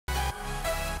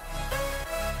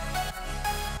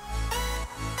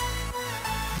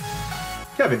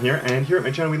Kevin here, and here at my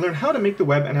channel we learn how to make the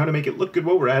web and how to make it look good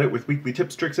while we're at it with weekly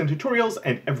tips, tricks, and tutorials,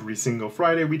 and every single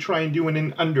Friday we try and do it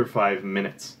in under 5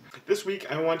 minutes. This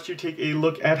week I want to take a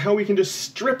look at how we can just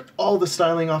strip all the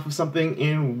styling off of something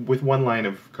in with one line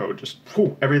of code. Just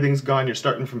whew, everything's gone, you're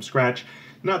starting from scratch.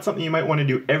 Not something you might want to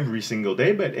do every single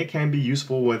day, but it can be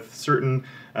useful with certain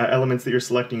elements that you're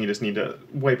selecting. You just need to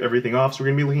wipe everything off. So we're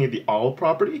going to be looking at the all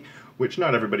property, which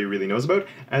not everybody really knows about,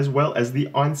 as well as the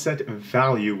onset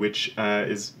value, which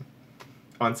is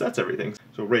onsets everything.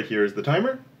 So right here is the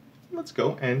timer. Let's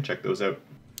go and check those out.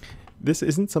 This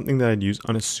isn't something that I'd use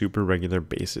on a super regular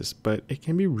basis, but it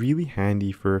can be really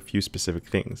handy for a few specific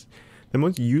things. The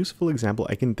most useful example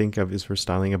I can think of is for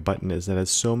styling a button is that has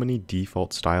so many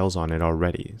default styles on it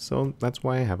already. So that's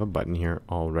why I have a button here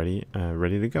already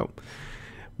ready to go.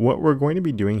 What we're going to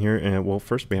be doing here, well,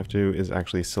 first we have to is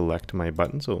actually select my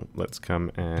button. So let's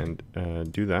come and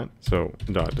do that. So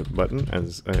dot button,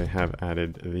 as I have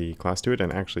added the class to it,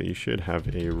 and actually you should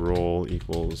have a role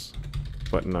equals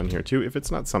button on here too, if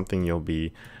it's not something you'll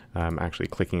be actually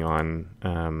clicking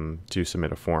on to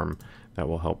submit a form. That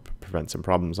will help prevent some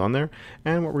problems on there.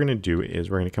 And what we're going to do is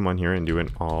we're going to come on here and do an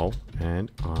all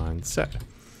and onset.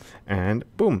 And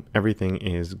boom, everything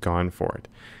is gone for it.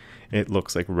 It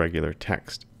looks like regular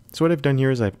text. So what I've done here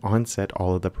is I've onset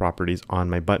all of the properties on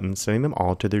my button, setting them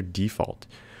all to their default,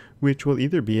 which will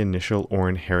either be initial or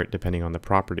inherit depending on the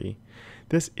property.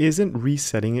 This isn't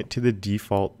resetting it to the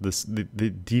default,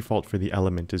 the default for the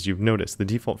element. As you've noticed, the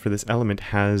default for this element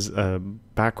has a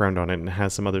background on it and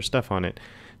has some other stuff on it.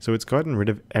 So it's gotten rid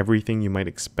of everything you might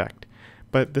expect,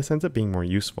 but this ends up being more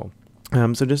useful.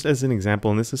 So just as an example,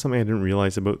 and this is something I didn't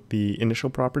realize about the initial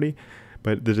property,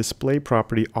 but the display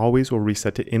property always will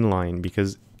reset to inline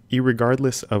because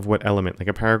irregardless of what element, like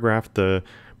a paragraph, the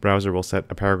browser will set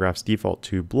a paragraph's default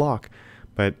to block.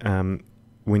 But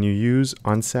when you use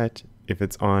onset, if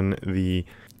it's on the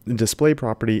display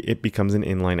property, it becomes an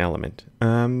inline element.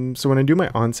 So when I do my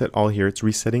onset all here, it's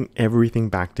resetting everything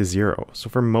back to 0. So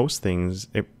for most things,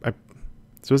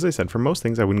 so as I said, for most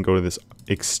things, I wouldn't go to this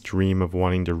extreme of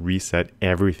wanting to reset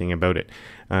everything about it.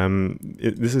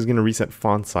 This is going to reset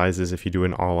font sizes if you do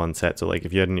an all onset. So like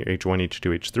if you had an H1,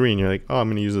 H2, H3, and you're like, oh, I'm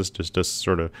going to use this just to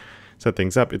sort of set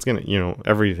things up, it's going to,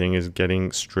 everything is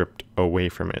getting stripped away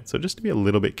from it. So just to be a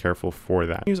little bit careful for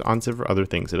that. Use onset for other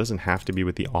things. It doesn't have to be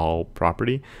with the all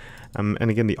property. And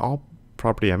again, the all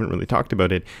property, I haven't really talked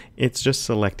about it. It's just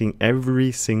selecting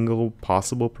every single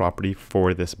possible property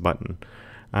for this button.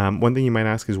 One thing you might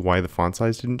ask is why the font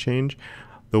size didn't change.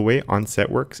 The way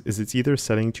onset works is it's either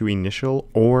setting to initial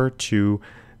or to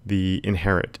the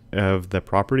inherit of the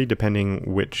property, depending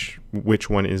which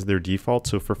one is their default.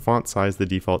 So for font size, the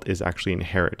default is actually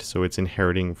inherit. So it's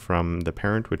inheriting from the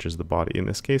parent, which is the body in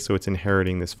this case. So it's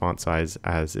inheriting this font size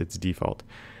as its default.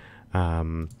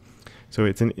 So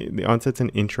the onset's an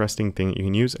interesting thing that you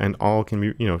can use, and all can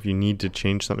be, if you need to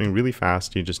change something really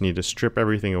fast, you just need to strip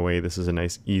everything away. This is a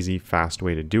nice, easy, fast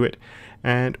way to do it.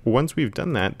 And once we've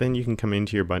done that, then you can come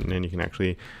into your button and you can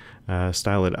actually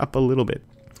style it up a little bit.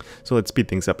 So let's speed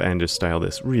things up and just style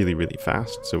this really, really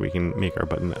fast so we can make our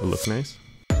button look nice.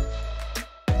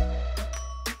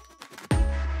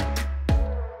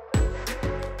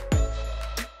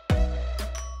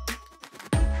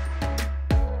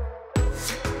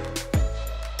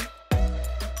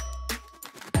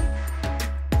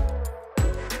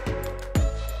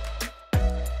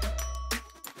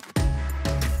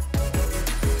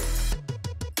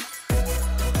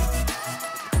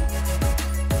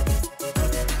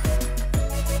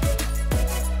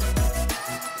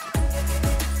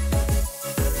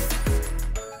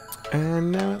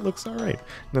 And now it looks all right.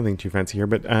 Nothing too fancy here,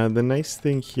 but the nice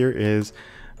thing here is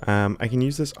I can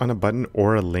use this on a button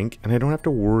or a link, and I don't have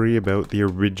to worry about the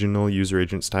original user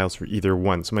agent styles for either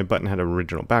one. So my button had an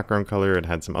original background color, it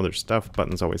had some other stuff.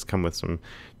 Buttons always come with some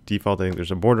default. I think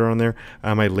there's a border on there.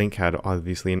 My link had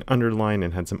obviously an underline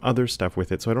and had some other stuff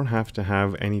with it, so I don't have to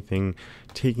have anything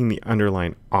taking the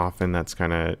underline off, and that's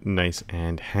kind of nice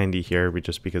and handy here,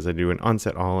 just because I do an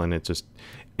onset all, and it's just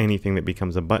anything that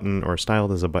becomes a button or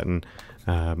styled as a button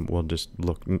will just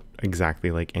look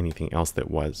exactly like anything else that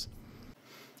was.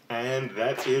 And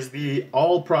that is the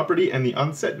all property and the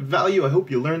unset value. I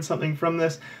hope you learned something from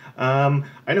this. I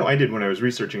know I did when I was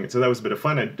researching it, so that was a bit of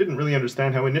fun. I didn't really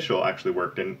understand how initial actually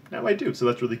worked, and now I do, so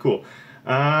that's really cool.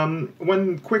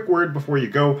 One quick word before you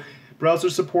go. Browser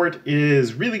support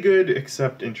is really good,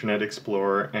 except Internet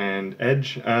Explorer and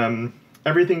Edge.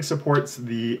 Everything supports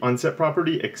the unset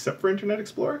property except for Internet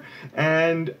Explorer,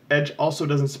 and Edge also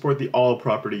doesn't support the all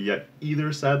property yet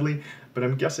either, sadly. but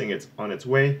I'm guessing it's on its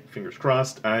way, fingers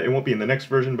crossed. It won't be in the next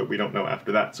version, but we don't know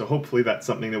after that, so hopefully that's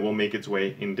something that will make its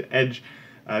way into Edge,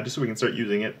 just so we can start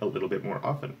using it a little bit more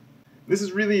often. This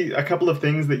is really a couple of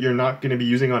things that you're not going to be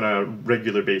using on a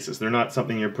regular basis. They're not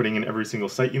something you're putting in every single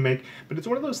site you make, but it's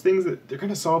one of those things that they're going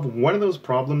to solve one of those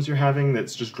problems you're having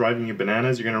that's just driving you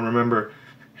bananas. You're going to remember,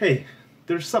 hey,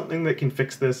 there's something that can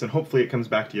fix this, and hopefully it comes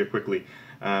back to you quickly.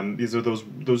 These are those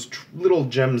little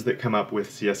gems that come up with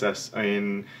CSS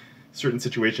in certain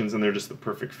situations, and they're just the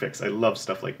perfect fix. I love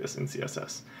stuff like this in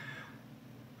CSS.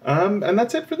 And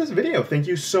that's it for this video. Thank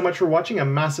you so much for watching. A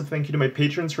massive thank you to my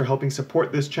patrons for helping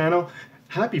support this channel.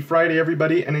 Happy Friday,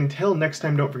 everybody, and until next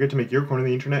time, don't forget to make your corner of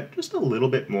the internet just a little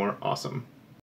bit more awesome.